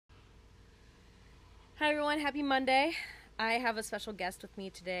Hi everyone, happy Monday. I have a special guest with me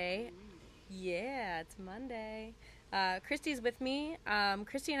today. Yeah, it's Monday. Kristie's with me.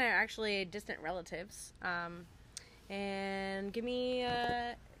 Kristie and I are actually distant relatives. And give me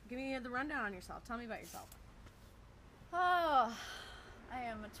the rundown on yourself. Tell me about yourself. Oh, I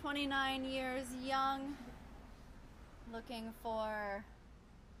am 29 years young, looking for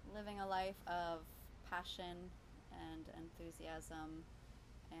living a life of passion and enthusiasm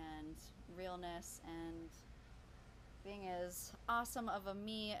and realness and being as awesome of a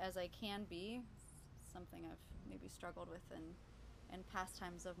me as I can be. Something I've maybe struggled with in past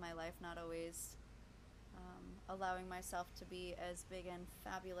times of my life, not always allowing myself to be as big and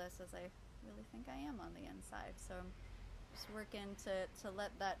fabulous as I really think I am on the inside. So I'm just working to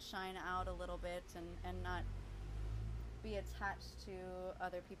let that shine out a little bit and not be attached to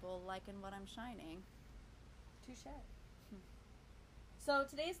other people liking what I'm shining. Touche. So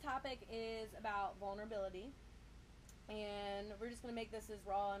today's topic is about vulnerability. And we're just going to make this as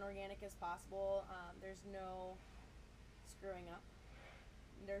raw and organic as possible. There's no screwing up.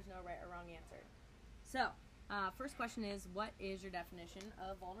 There's no right or wrong answer. So, first question is, what is your definition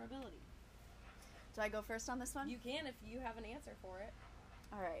of vulnerability? Do I go first on this one? You can if you have an answer for it.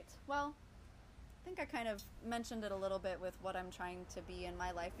 All right. Well, I think I kind of mentioned it a little bit with what I'm trying to be in my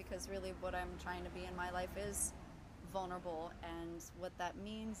life, because really what I'm trying to be in my life is vulnerable. And what that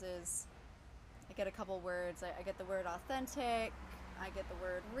means is I get a couple words. I get the word authentic, I get the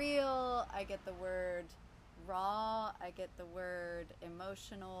word real, I get the word raw, I get the word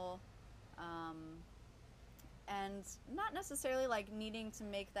emotional, and not necessarily like needing to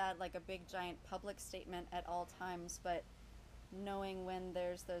make that like a big giant public statement at all times, but knowing when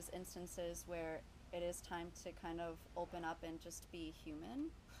there's those instances where it is time to kind of open up and just be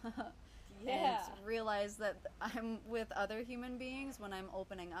human. Yeah. And realize that I'm with other human beings when I'm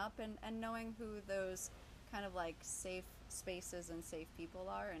opening up, and knowing who those kind of like safe spaces and safe people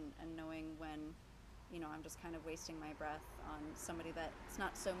are, and knowing when, you know, I'm just kind of wasting my breath on somebody that it's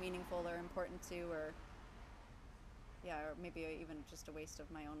not so meaningful or important to, or maybe even just a waste of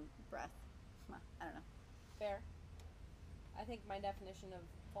my own breath. I don't know. Fair. I think my definition of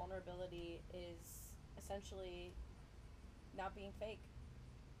vulnerability is essentially not being fake.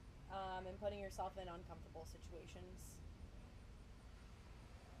 And putting yourself in uncomfortable situations,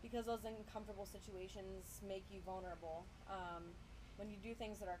 because those uncomfortable situations make you vulnerable. When you do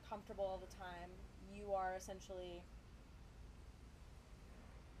things that are comfortable all the time, you are essentially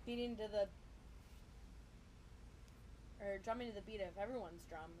drumming to the beat of everyone's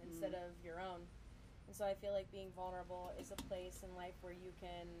drum instead of your own. And so I feel like being vulnerable is a place in life where you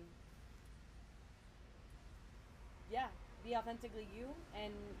can be authentically you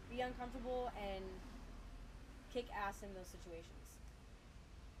and be uncomfortable and kick ass in those situations.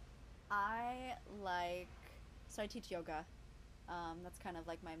 I teach yoga. That's kind of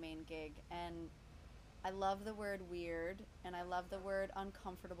like my main gig, and I love the word weird, and I love the word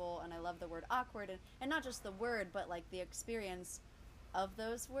uncomfortable, and I love the word awkward, and not just the word, but like the experience of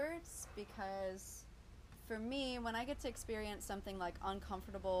those words, because for me, when I get to experience something like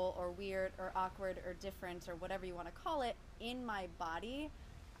uncomfortable or weird or awkward or different or whatever you want to call it in my body,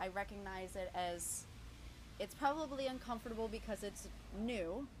 I recognize it as it's probably uncomfortable because it's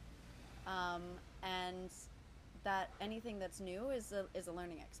new, and that anything that's new is a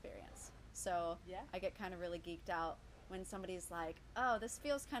learning experience. So yeah. I get kind of really geeked out when somebody's like, oh, this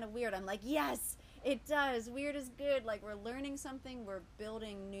feels kind of weird. I'm like, yes, it does. Weird is good. Like, we're learning something. We're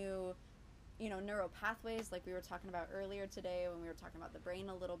building new, neural pathways, like we were talking about earlier today when we were talking about the brain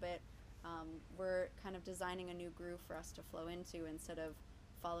a little bit. We're kind of designing a new groove for us to flow into instead of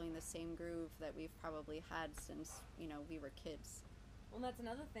following the same groove that we've probably had since, we were kids. Well, that's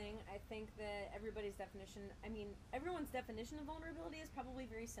another thing. I think that everyone's definition of vulnerability is probably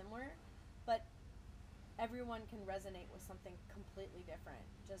very similar, but everyone can resonate with something completely different,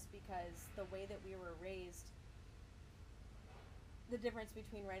 just because the way that we were raised, the difference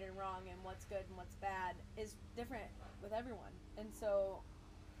between right and wrong and what's good and what's bad is different with everyone. And so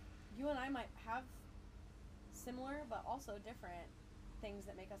you and I might have similar but also different things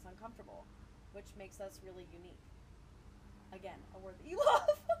that make us uncomfortable, which makes us really unique. Again, a word that you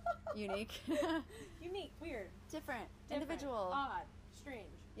love. Unique. Unique, weird. Different, individual. Odd, strange.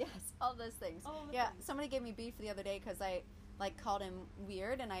 Yes, all those things. Things. Somebody gave me beef the other day because I called him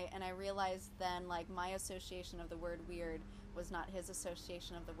weird, and I realized then my association of the word weird was not his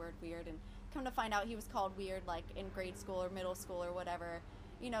association of the word weird, and come to find out he was called weird in grade school or middle school or whatever,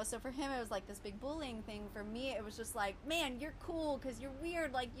 so for him it was this big bullying thing. For me it was just man, you're cool because you're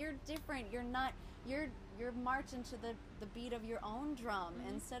weird, you're different, you're you're marching to the beat of your own drum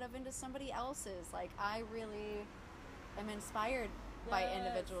instead of into somebody else's. Like, I really am inspired by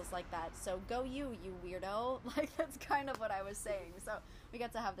individuals like that. So go you weirdo. Like, that's kind of what I was saying. So we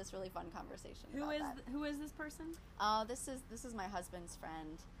got to have this really fun conversation. Who is this person? This is my husband's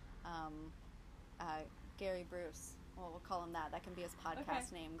friend, Gary Bruce. Well, we'll call him that. That can be his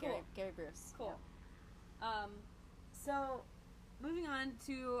podcast name. Cool. Gary Bruce. Cool. Yeah. So moving on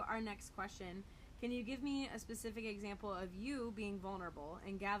to our next question. Can you give me a specific example of you being vulnerable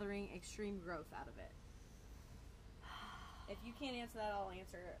and gathering extreme growth out of it? If you can't answer that, I'll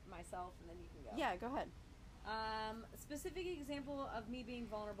answer it myself, and then you can go. Yeah, go ahead. Specific example of me being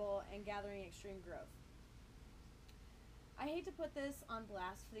vulnerable and gathering extreme growth. I hate to put this on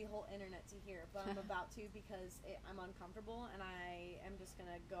blast for the whole internet to hear, but I'm about to because I'm uncomfortable, and I am just going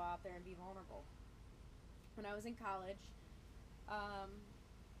to go out there and be vulnerable. When I was in college,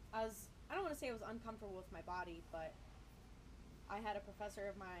 I don't want to say I was uncomfortable with my body, but I had a professor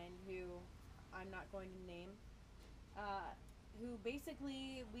of mine who I'm not going to name, who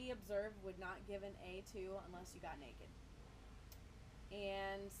basically we observed would not give an A to unless you got naked.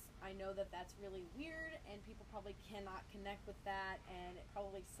 And I know that that's really weird, and people probably cannot connect with that, and it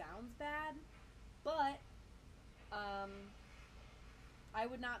probably sounds bad, but I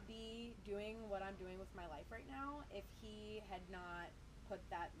would not be doing what I'm doing with my life right now if he had not put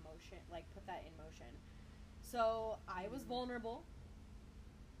that in motion. So I was vulnerable.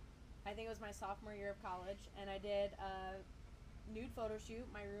 I think it was my sophomore year of college, and I did a nude photo shoot.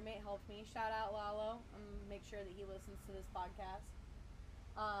 My roommate helped me. Shout out Lalo. Make sure that he listens to this podcast.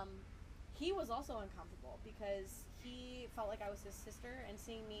 He was also uncomfortable because he felt like I was his sister, and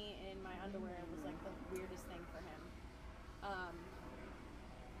seeing me in my underwear was like the weirdest thing for him.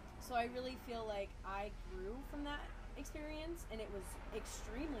 So I really feel like I grew from that experience, and it was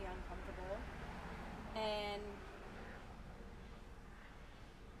extremely uncomfortable. And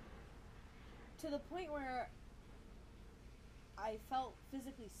to the point where I felt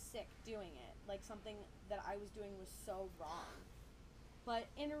physically sick doing it. Like, something that I was doing was so wrong. But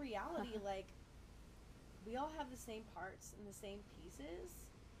in reality, like, we all have the same parts and the same pieces,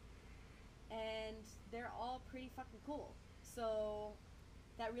 and they're all pretty fucking cool. So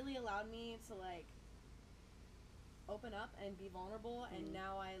that really allowed me to, like, open up and be vulnerable, and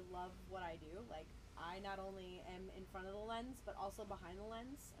now I love what I do. Like, I not only am in front of the lens, but also behind the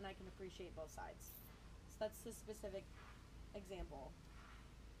lens, and I can appreciate both sides. So that's the specific example.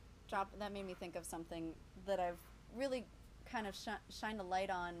 That made me think of something that I've really kind of shined a light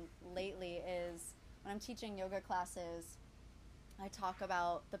on lately. Is when I'm teaching yoga classes, I talk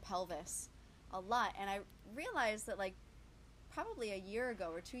about the pelvis a lot, and I realized that, like, probably a year ago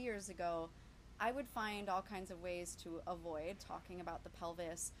or 2 years ago, I would find all kinds of ways to avoid talking about the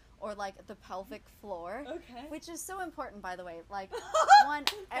pelvis or, like, the pelvic floor, which is so important, by the way. Like,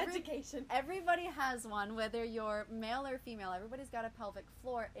 education. Everybody has one, whether you're male or female. Everybody's got a pelvic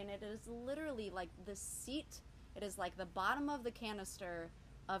floor, and it is literally like the seat. It is like the bottom of the canister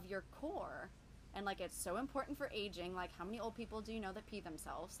of your core. And, like, it's so important for aging. Like, how many old people do you know that pee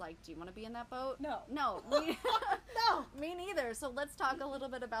themselves? Like, do you want to be in that boat? No. No. No. Me neither. So let's talk a little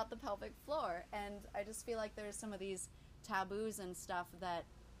bit about the pelvic floor. And I just feel like there's some of these taboos and stuff that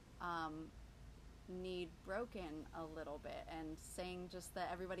need broken a little bit. And saying just that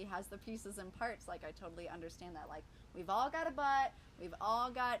everybody has the pieces and parts, like, I totally understand that. Like, we've all got a butt. We've all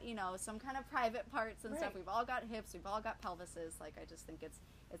got, you know, some kind of private parts and stuff. We've all got hips. We've all got pelvises. Like, I just think it's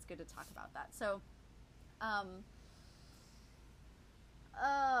good to talk about that. So,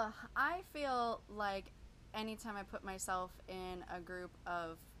 I feel like anytime I put myself in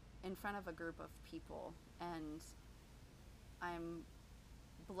front of a group of people, and I'm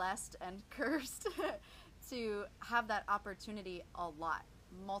blessed and cursed to have that opportunity a lot,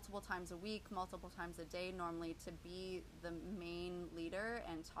 multiple times a week, multiple times a day, normally, to be the main leader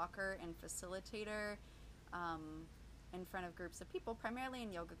and talker and facilitator, in front of groups of people, primarily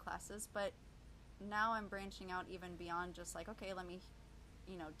in yoga classes. But now I'm branching out even beyond just like, okay, let me,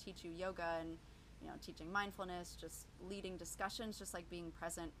 teach you yoga and, teaching mindfulness, just leading discussions, just like being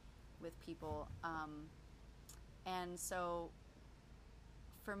present with people. And so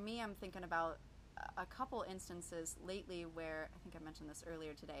for me, I'm thinking about a couple instances lately where, I think I mentioned this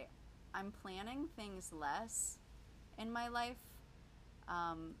earlier today, I'm planning things less in my life,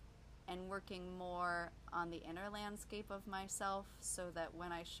 and working more on the inner landscape of myself, so that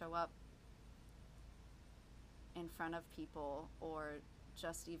when I show up in front of people, or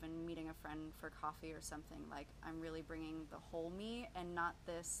just even meeting a friend for coffee or something, like, I'm really bringing the whole me, and not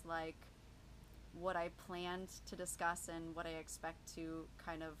this, like, what I planned to discuss and what I expect to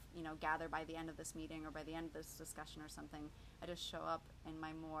kind of, gather by the end of this meeting or by the end of this discussion or something. I just show up in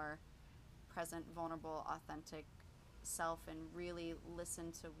my more present, vulnerable, authentic self and really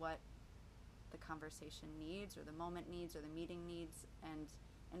listen to what the conversation needs or the moment needs or the meeting needs, and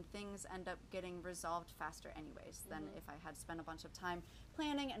things end up getting resolved faster anyways than if I had spent a bunch of time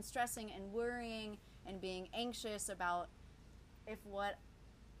planning and stressing and worrying and being anxious about if what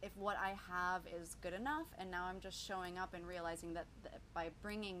I have is good enough. And now I'm just showing up and realizing that by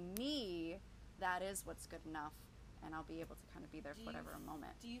bringing me, that is what's good enough, and I'll be able to kind of be there for whatever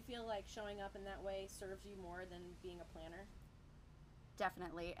moment. Do you feel like showing up in that way serves you more than being a planner?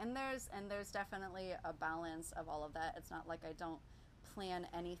 Definitely. And there's definitely a balance of all of that. It's not like I don't plan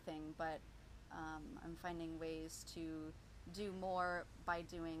anything, but I'm finding ways to do more by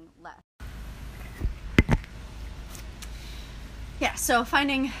doing less. Yeah, so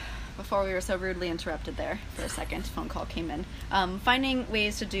before we were so rudely interrupted there for a second, phone call came in, finding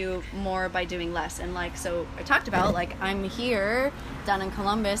ways to do more by doing less. And so I talked about, I'm here down in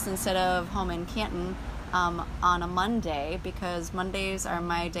Columbus instead of home in Canton on a Monday, because Mondays are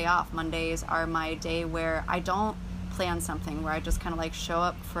my day off. Mondays are my day where I don't plan something, where I just kind of show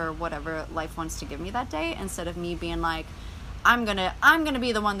up for whatever life wants to give me that day, instead of me being I'm gonna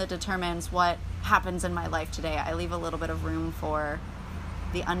be the one that determines what happens in my life today. I leave a little bit of room for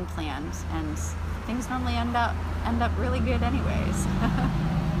the unplanned, and things normally end up really good anyways.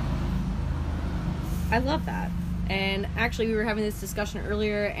 I love that. And actually, we were having this discussion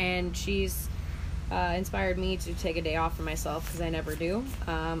earlier, and she's inspired me to take a day off for myself, because I never do.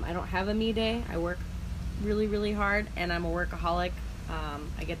 I don't have a me day. I work really, really hard, and I'm a workaholic.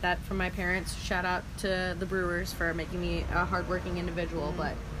 I get that from my parents. Shout out to the Brewers for making me a hardworking individual,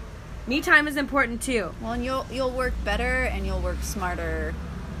 but me time is important too. Well, and you'll work better and you'll work smarter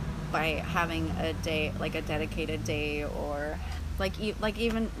by having a day, a dedicated day, or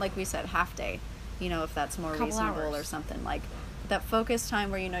even like we said, half day. If that's more reasonable hours. Or something, that focused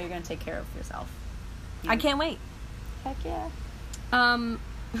time where you're going to take care of yourself. I can't wait. Heck yeah.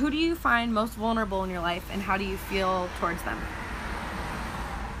 Who do you find most vulnerable in your life, and how do you feel towards them?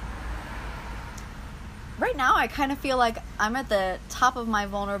 Right now, I kind of feel like I'm at the top of my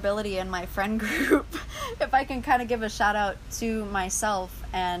vulnerability in my friend group, if I can kind of give a shout out to myself.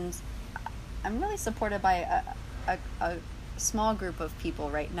 And I'm really supported by a small group of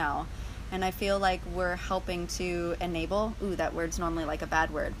people right now. And I feel like we're helping to enable, that word's normally a bad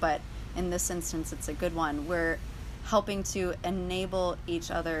word, but in this instance, it's a good one. We're helping to enable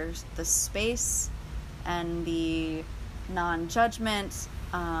each other the space and the non-judgment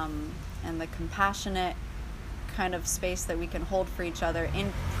and the compassionate kind of space that we can hold for each other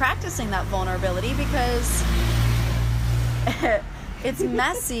in practicing that vulnerability, because it's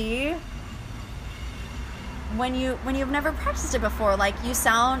messy when you've never practiced it before. You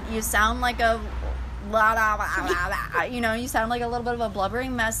sound like a you sound like a little bit of a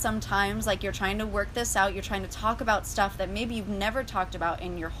blubbering mess sometimes. You're trying to work this out. You're trying to talk about stuff that maybe you've never talked about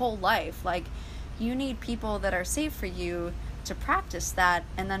in your whole life. You need people that are safe for you to practice that,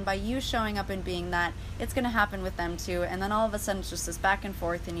 and then by you showing up and being that, it's going to happen with them too. And then all of a sudden it's just this back and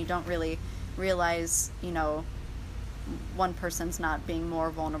forth, and you don't really realize one person's not being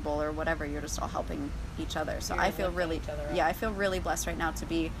more vulnerable or whatever. You're just all helping each other. So I feel really blessed right now to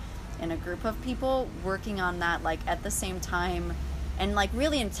be in a group of people working on that, at the same time, and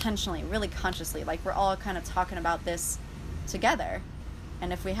really intentionally, really consciously. We're all kind of talking about this together.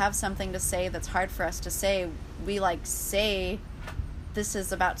 And if we have something to say that's hard for us to say, we say, this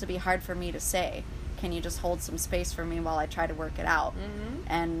is about to be hard for me to say. Can you just hold some space for me while I try to work it out? Mm-hmm.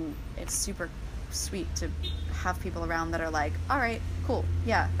 And it's super sweet to have people around that are all right, cool.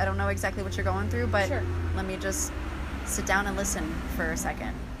 Yeah, I don't know exactly what you're going through, but sure, let me just sit down and listen for a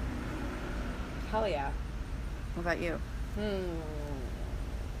second. Hell yeah. What about you?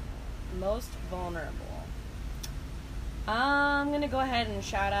 Most vulnerable. I'm going to go ahead and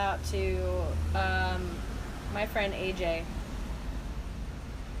shout out to my friend AJ.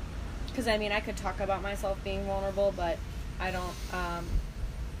 Because, I could talk about myself being vulnerable, but I don't...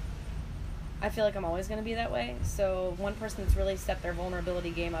 I feel like I'm always going to be that way. So one person that's really stepped their vulnerability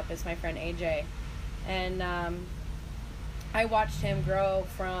game up is my friend AJ. And I watched him grow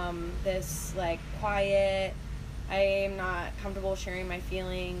from this, quiet... I am not comfortable sharing my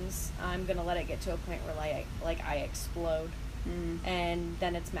feelings. I'm going to let it get to a point where, I explode. And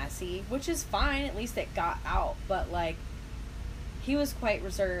then it's messy, which is fine. At least it got out. But, he was quite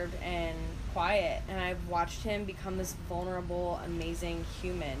reserved and quiet. And I've watched him become this vulnerable, amazing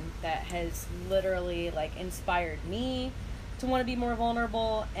human that has literally, inspired me to want to be more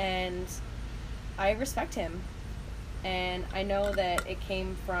vulnerable. And I respect him, and I know that it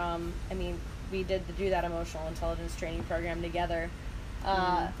came from, I mean, we did do that emotional intelligence training program together,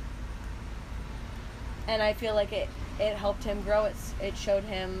 and I feel like it helped him grow. It showed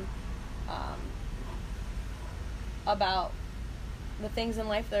him about the things in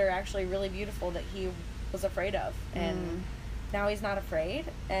life that are actually really beautiful that he was afraid of, and now he's not afraid,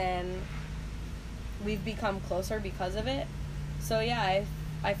 and we've become closer because of it. So yeah,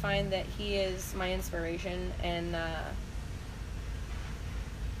 I find that he is my inspiration, and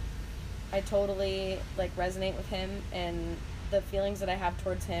I totally like resonate with him, and the feelings that I have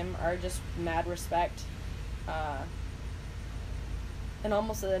towards him are just mad respect, and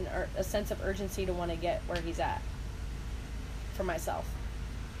almost a sense of urgency to want to get where he's at for myself.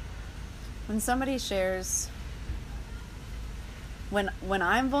 When somebody shares, when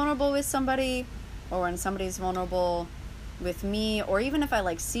I'm vulnerable with somebody, or when somebody's vulnerable with me, or even if I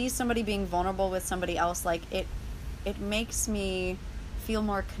like see somebody being vulnerable with somebody else, like it makes me feel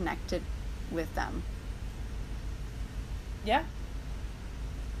more connected with them. Yeah.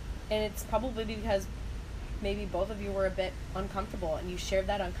 And it's probably because maybe both of you were a bit uncomfortable, and you shared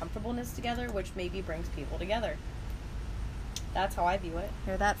that uncomfortableness together, which maybe brings people together. That's how I view it.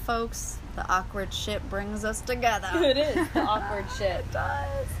 Hear that, folks? The awkward shit brings us together. It is the awkward shit. It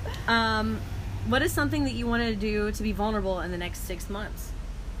does. What is something that you want to do to be vulnerable in the next 6 months?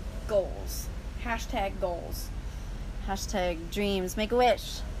 Goals. Hashtag goals. Hashtag dreams. Make a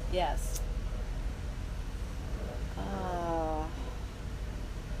wish. Yes.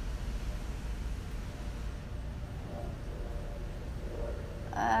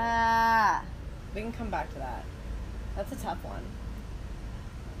 We can come back to that. That's a tough one.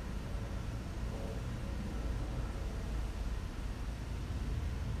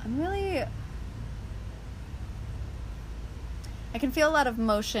 I can feel a lot of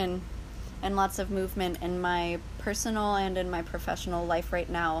motion and lots of movement in my personal and in my professional life right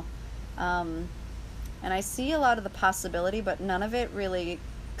now. And I see a lot of the possibility, but none of it really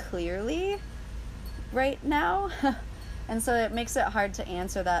clearly right now. And so it makes it hard to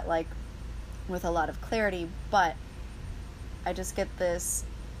answer that like with a lot of clarity, but I just get this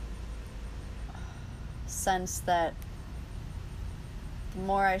sense that the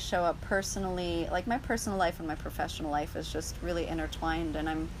more I show up personally, like my personal life and my professional life is just really intertwined, and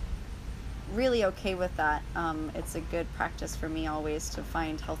I'm really okay with that. It's a good practice for me always to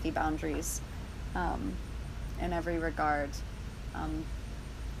find healthy boundaries in every regard.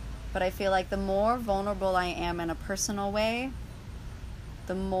 But I feel like the more vulnerable I am in a personal way,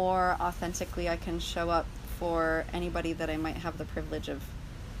 the more authentically I can show up for anybody that I might have the privilege of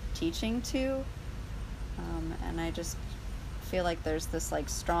teaching to. And I just feel like there's this like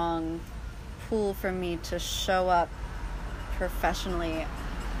strong pull for me to show up professionally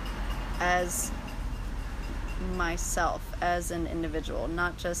as myself, as an individual,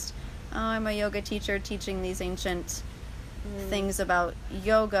 not just, oh, I'm a yoga teacher teaching these ancient things about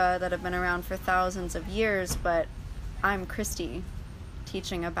yoga that have been around for thousands of years, but I'm Kristie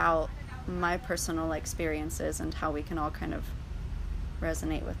teaching about my personal experiences and how we can all kind of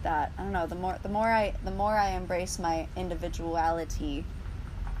resonate with that. I don't know, the more I embrace my individuality,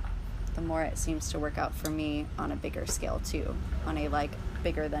 the more it seems to work out for me on a bigger scale too, on a like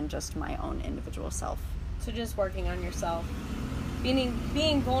bigger than just my own individual self. So just working on yourself,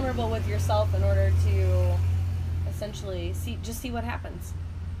 being vulnerable with yourself in order to essentially see what happens.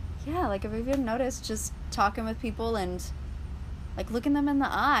 Yeah, like if you've noticed, just talking with people and like looking them in the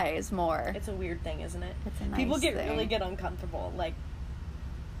eyes more. It's a weird thing, isn't it? It's a nice People thing. really get uncomfortable. Like,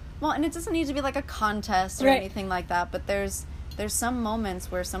 well, and it doesn't need to be like a contest or right. anything like that, but there's some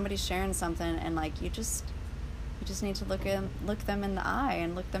moments where somebody's sharing something and like you just need to look them in the eye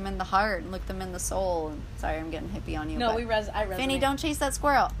and look them in the heart and look them in the soul. Sorry, I'm getting hippie on you. No, I resonate. Finny, don't chase that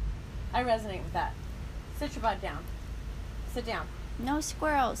squirrel. I resonate with that. Sit your butt down. Sit down. No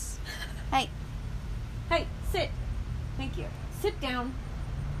squirrels. Hey. Hey, sit. Thank you. Sit down.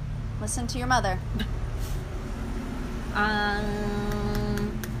 Listen to your mother.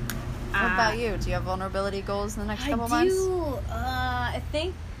 What about you? Do you have vulnerability goals in the next couple months? I do. I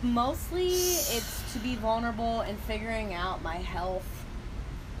think mostly it's to be vulnerable and figuring out my health.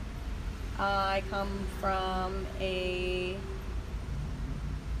 I come from a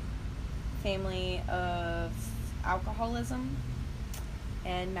family of alcoholism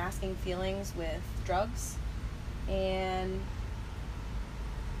and masking feelings with drugs, and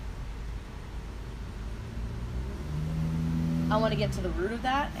I want to get to the root of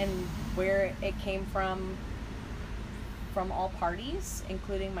that and where it came from all parties,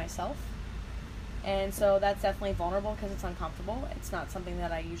 including myself. And so that's definitely vulnerable because it's uncomfortable. It's not something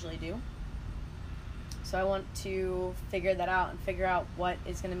that I usually do. So I want to figure that out and figure out what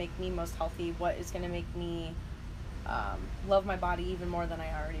is going to make me most healthy, what is going to make me love my body even more than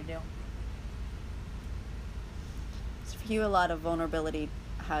I already do. So for you, a lot of vulnerability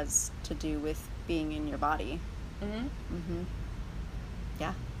has to do with being in your body.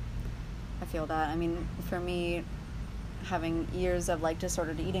 Yeah, I feel that. I mean, for me, having years of like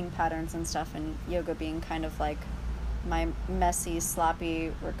disordered eating patterns and stuff, and yoga being kind of like my messy,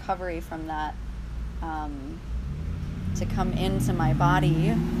 sloppy recovery from that, to come into my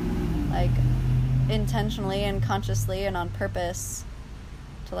body like intentionally and consciously and on purpose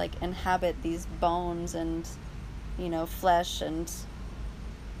to like inhabit these bones and, you know, flesh and,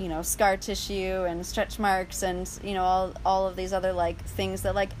 you know, scar tissue and stretch marks and, you know, all of these other like things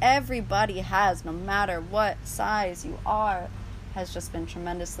that like everybody has, no matter what size you are, has just been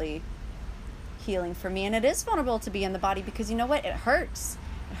tremendously healing for me. And it is vulnerable to be in the body because, you know what, it hurts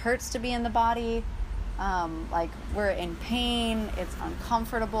to be in the body. Like we're in pain, it's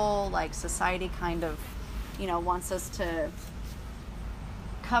uncomfortable, like society kind of, you know, wants us to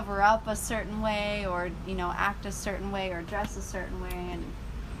cover up a certain way or, you know, act a certain way or dress a certain way, and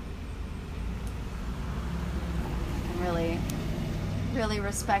really, really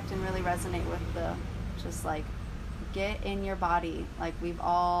respect and really resonate with the just like get in your body. Like we've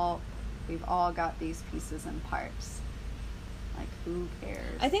all got these pieces and parts. Like, who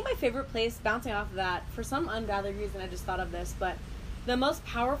cares? I think my favorite place, bouncing off of that, for some ungodly reason I just thought of this, but the most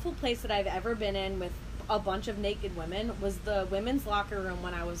powerful place that I've ever been in with a bunch of naked women was the women's locker room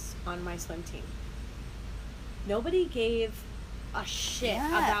when I was on my swim team. Nobody gave a shit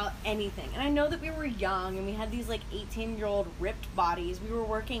about anything. And I know that we were young and we had these like 18-year-old ripped bodies. We were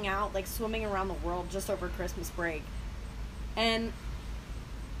working out, like swimming around the world just over Christmas break. And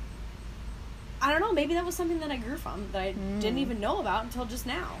I don't know, maybe that was something that I grew from that I didn't even know about until just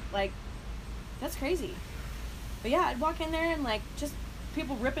now. Like, that's crazy. But yeah, I'd walk in there and like just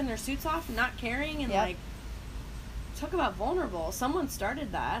people ripping their suits off and not caring and like, talk about vulnerable. Someone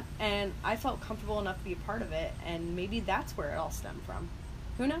started that and I felt comfortable enough to be a part of it, and maybe that's where it all stemmed from.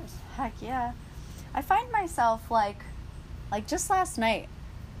 Who knows? Heck yeah. I find myself like just last night,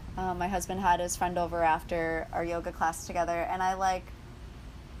 my husband had his friend over after our yoga class together, and I like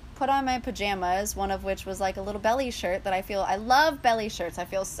put on my pajamas, one of which was like a little belly shirt that I love belly shirts. I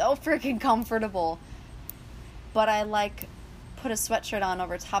feel so freaking comfortable. But I like put a sweatshirt on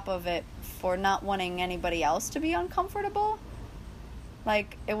over top of it for not wanting anybody else to be uncomfortable.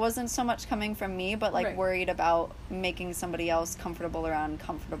 Like, it wasn't so much coming from me, but like worried about making somebody else comfortable or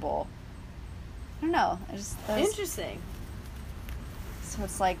uncomfortable. I don't know. Interesting. So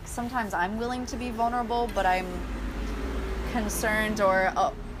it's like sometimes I'm willing to be vulnerable, but I'm concerned or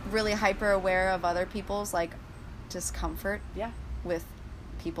really hyper aware of other people's like discomfort with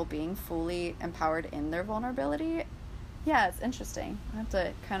people being fully empowered in their vulnerability. Yeah, it's interesting. I have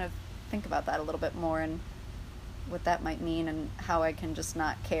to kind of think about that a little bit more and what that might mean and how I can just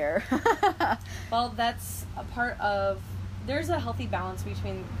not care. Well, that's a part of, there's a healthy balance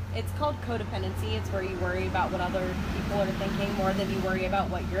between, it's called codependency. It's where you worry about what other people are thinking more than you worry about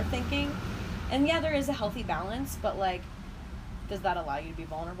what you're thinking. And yeah, there is a healthy balance, but like, does that allow you to be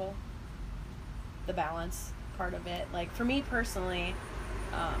vulnerable? The balance part of it. Like, for me personally,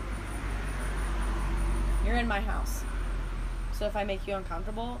 you're in my house. So if I make you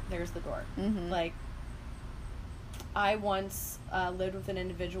uncomfortable, there's the door. Like, I once lived with an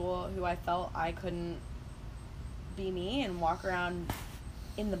individual who I felt I couldn't be me and walk around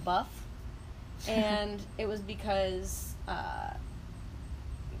in the buff. And it was because,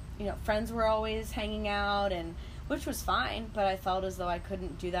 friends were always hanging out, and which was fine, but I felt as though I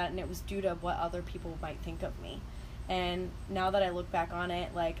couldn't do that, and it was due to what other people might think of me. And now that I look back on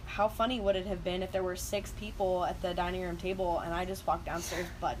it, like, how funny would it have been if there were 6 people at the dining room table and I just walked downstairs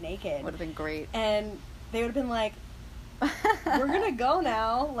butt naked? Would have been great. And they would have been like, we're gonna go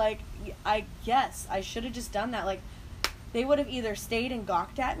now. Like, I should have just done that. Like, they would have either stayed and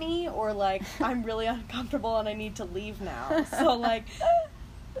gawked at me, or like, I'm really uncomfortable and I need to leave now. So like,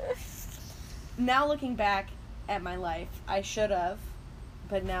 now looking back at my life, I should have,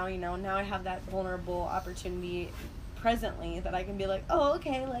 but now, now I have that vulnerable opportunity presently that I can be like, oh,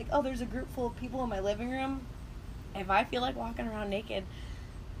 okay, like, oh, there's a group full of people in my living room. If I feel like walking around naked,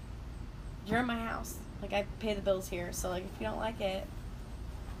 you're in my house. Like, I pay the bills here, so like, if you don't like it.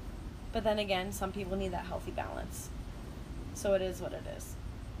 But then again, some people need that healthy balance. So it is what it is.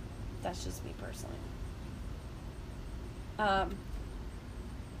 That's just me personally.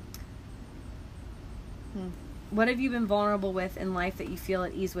 What have you been vulnerable with in life that you feel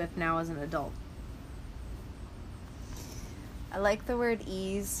at ease with now as an adult? I like the word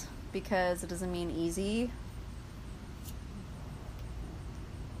ease. because it doesn't mean easy.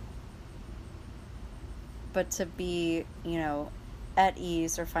 But to be, at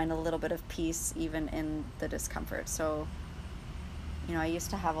ease or find a little bit of peace even in the discomfort. So, I used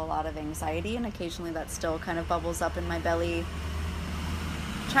to have a lot of anxiety, and occasionally that still kind of bubbles up in my belly.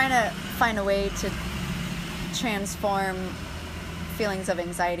 Trying to find a way to transform feelings of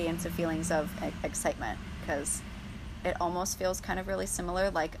anxiety into feelings of excitement, because it almost feels kind of really similar,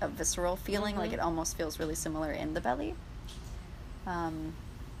 like a visceral feeling, like it almost feels really similar in the belly. I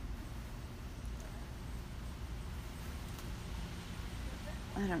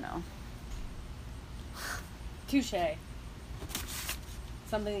don't know. Touche.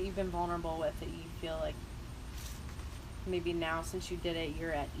 Something that you've been vulnerable with that you feel like maybe now since you did it,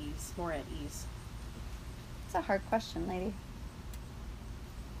 you're at ease, more at ease. It's a hard question, lady.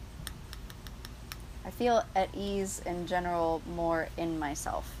 I feel at ease in general more in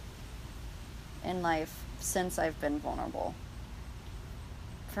myself, in life, since I've been vulnerable.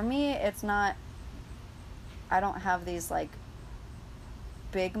 For me, it's not, I don't have these like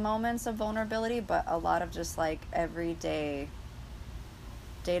big moments of vulnerability, but a lot of just like everyday,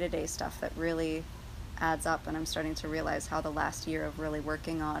 day-to-day stuff that really adds up. And I'm starting to realize how the last year of really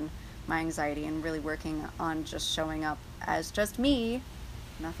working on my anxiety and really working on just showing up as just me,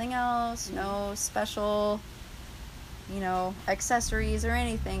 nothing else, no special, accessories or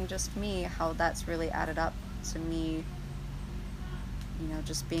anything, just me, how that's really added up to me,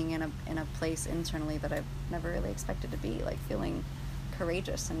 just being in a place internally that I've never really expected to be, like feeling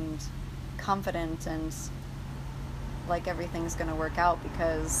courageous and confident and like everything's gonna work out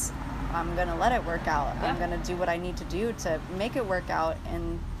because I'm gonna let it work out. Yeah. I'm gonna do what I need to do to make it work out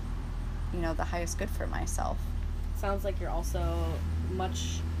in the highest good for myself. Sounds like you're also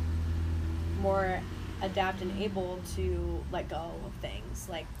much more adept and able to let go of things,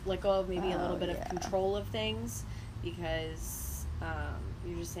 like let go of maybe a little bit of control of things, because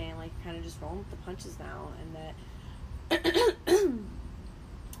you're just saying like kind of just rolling with the punches now, and that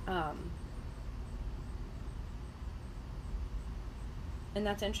and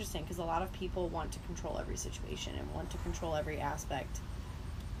that's interesting because a lot of people want to control every situation and want to control every aspect.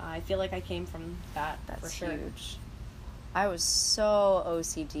 I feel like I came from that. That's for sure. Huge. I was so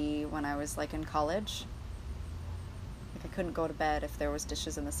OCD when I was like in college. Like I couldn't go to bed if there was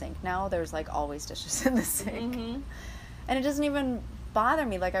dishes in the sink. Now there's like always dishes in the sink. And it doesn't even bother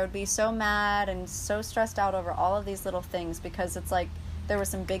me. Like I would be so mad and so stressed out over all of these little things because it's like there were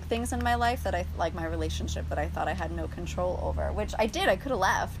some big things in my life that like my relationship that I thought I had no control over, which I did. I could have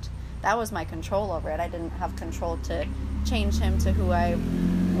left. That was my control over it. I didn't have control to change him to who I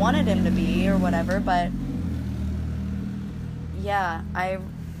wanted him to be or whatever, but yeah, I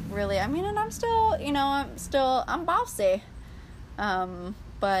really, and I'm still, I'm bossy.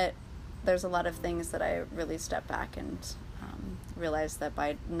 But there's a lot of things that I really step back and realize that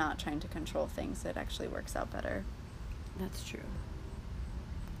by not trying to control things, it actually works out better. That's true.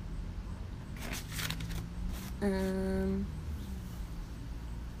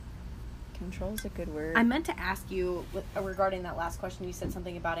 Control is a good word. I meant to ask you regarding that last question. You said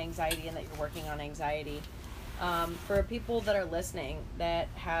something about anxiety and that you're working on anxiety. For people that are listening that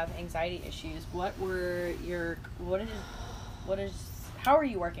have anxiety issues, how are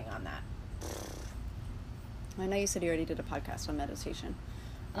you working on that? I know you said you already did a podcast on meditation.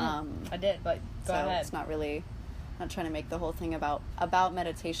 I did, but go ahead. It's not really, not trying to make the whole thing about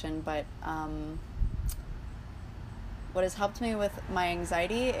meditation, but what has helped me with my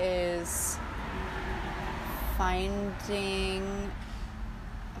anxiety is finding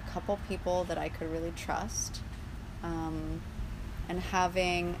a couple people that I could really trust, and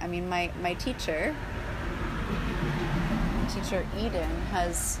having, my teacher Eden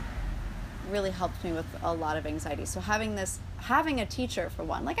has really helped me with a lot of anxiety. So having a teacher, for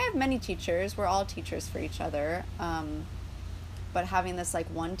one, like I have many teachers, we're all teachers for each other, but having this like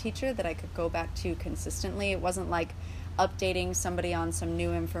one teacher that I could go back to consistently. It wasn't like updating somebody on some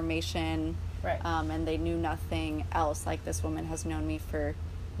new information, right? And they knew nothing else. Like this woman has known me for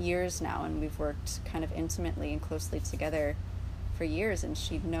years now, and we've worked kind of intimately and closely together for years, and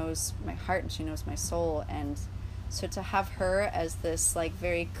she knows my heart and she knows my soul. And so to have her as this like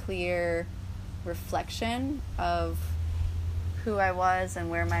very clear reflection of who I was and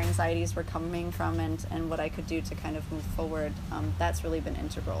where my anxieties were coming from and what I could do to kind of move forward, that's really been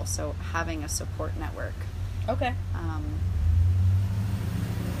integral. So having a support network. Okay.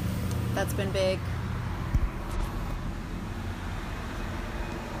 That's been big.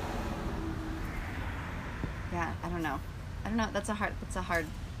 Yeah, I don't know. That's a hard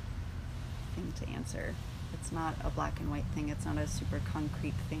thing to answer with It's not a black and white thing. It's not a super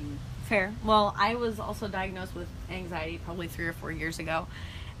concrete thing. Fair. Well, I was also diagnosed with anxiety probably 3 or 4 years ago.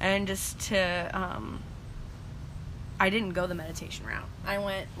 And just to, I didn't go the meditation route. I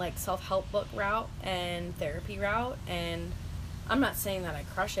went, like, self-help book route and therapy route. And I'm not saying that I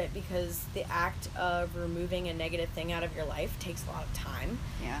crush it, because the act of removing a negative thing out of your life takes a lot of time.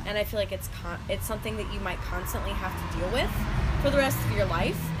 Yeah. And I feel like it's something that you might constantly have to deal with for the rest of your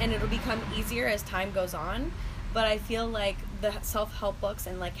life, and it'll become easier as time goes on. But I feel like the self-help books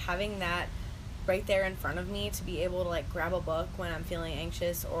and, like, having that right there in front of me to be able to, like, grab a book when I'm feeling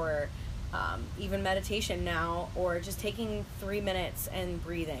anxious, or even meditation now, or just taking 3 minutes and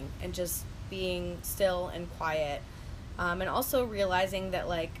breathing and just being still and quiet. And also realizing that,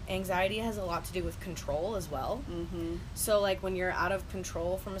 like, anxiety has a lot to do with control as well. Mm-hmm. So, like, when you're out of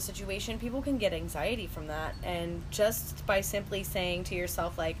control from a situation, people can get anxiety from that. And just by simply saying to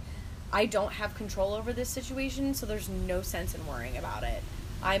yourself, like, I don't have control over this situation, so there's no sense in worrying about it.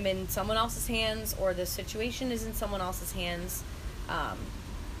 I'm in someone else's hands, or the situation is in someone else's hands.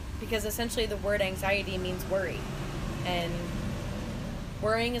 Because essentially the word anxiety means worry. And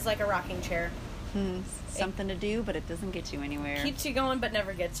worrying is like a rocking chair. Something to do, but it doesn't get you anywhere. Keeps you going, but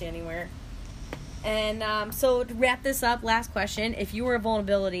never gets you anywhere. And so to wrap this up, last question. If you were a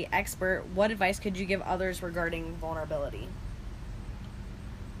vulnerability expert, what advice could you give others regarding vulnerability?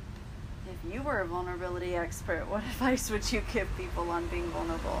 If you were a vulnerability expert, what advice would you give people on being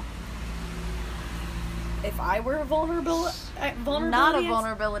vulnerable? If I were a vulnerability Not a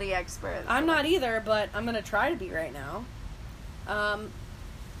vulnerability expert. I'm not either, but I'm going to try to be right now.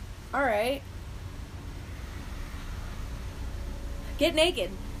 All right. Get naked.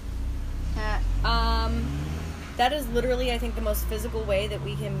 That is literally, I think, the most physical way that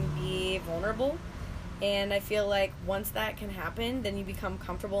we can be vulnerable. And I feel like once that can happen, then you become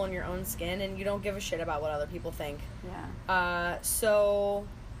comfortable in your own skin and you don't give a shit about what other people think. Yeah. So,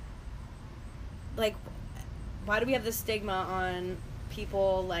 like, why do we have this stigma on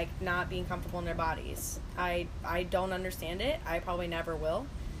people, like, not being comfortable in their bodies? I don't understand it. I probably never will.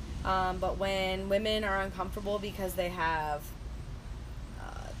 But when women are uncomfortable because they have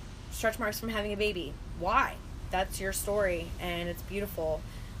stretch marks from having a baby, why? That's your story, and it's beautiful.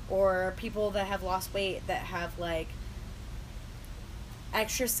 Or people that have lost weight that have, like,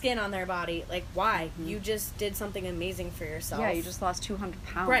 extra skin on their body. Like, why? Mm-hmm. You just did something amazing for yourself. Yeah, you just lost 200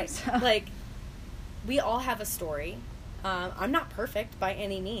 pounds. Right. Like, we all have a story. I'm not perfect by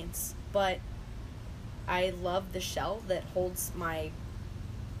any means, but I love the shell that holds my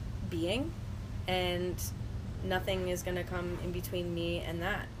being, and nothing is going to come in between me and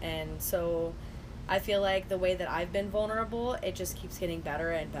that. And so I feel like the way that I've been vulnerable, it just keeps getting better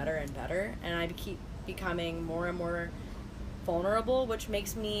and better and better, and I keep becoming more and more vulnerable, which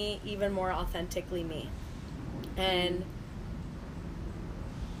makes me even more authentically me. And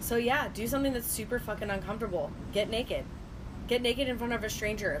so yeah, do something that's super fucking uncomfortable. Get naked in front of a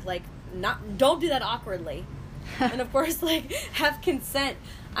stranger. Like, don't do that awkwardly. And of course, like, have consent.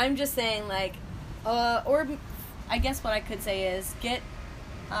 I'm just saying, like, or I guess what I could say is get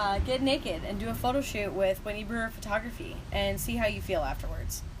naked and do a photo shoot with Whitney Brewer Photography and see how you feel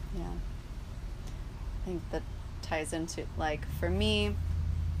afterwards. Yeah. I think that ties into, like, for me,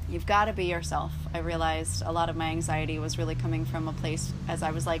 you've got to be yourself. I realized a lot of my anxiety was really coming from a place as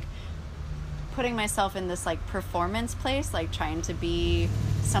I was, like, putting myself in this, like, performance place, like, trying to be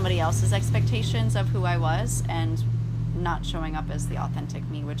somebody else's expectations of who I was and not showing up as the authentic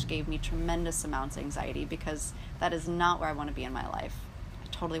me, which gave me tremendous amounts of anxiety, because that is not where I want to be in my life. I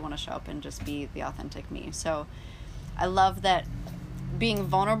totally want to show up and just be the authentic me. So I love that being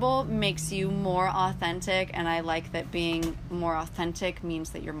vulnerable makes you more authentic, and I like that being more authentic means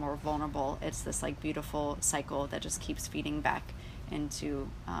that you're more vulnerable. It's this, like, beautiful cycle that just keeps feeding back into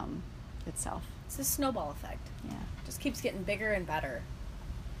itself. It's a snowball effect. Yeah. Just keeps getting bigger and better.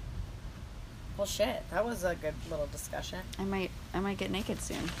 Well, shit, that was a good little discussion. I might get naked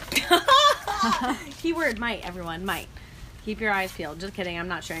soon. Keyword might, everyone, might. Keep your eyes peeled. Just kidding, I'm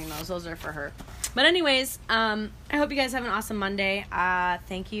not sharing those. Those are for her. But anyways, I hope you guys have an awesome Monday.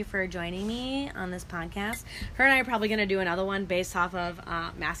 Thank you for joining me on this podcast. Her and I are probably going to do another one based off of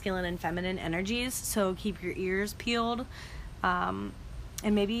masculine and feminine energies. So keep your ears peeled. And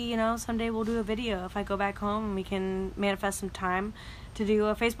maybe, someday we'll do a video if I go back home and we can manifest some time to do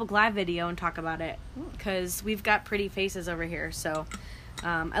a Facebook Live video and talk about it. Because we've got pretty faces over here. So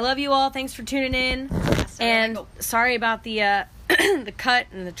I love you all. Thanks for tuning in. And sorry about the the cut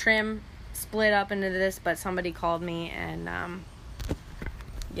and the trim split up into this, but somebody called me, and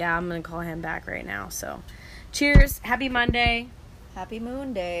yeah, I'm going to call him back right now. So cheers. Happy Monday. Happy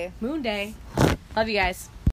Moon Day. Moon Day. Love you guys.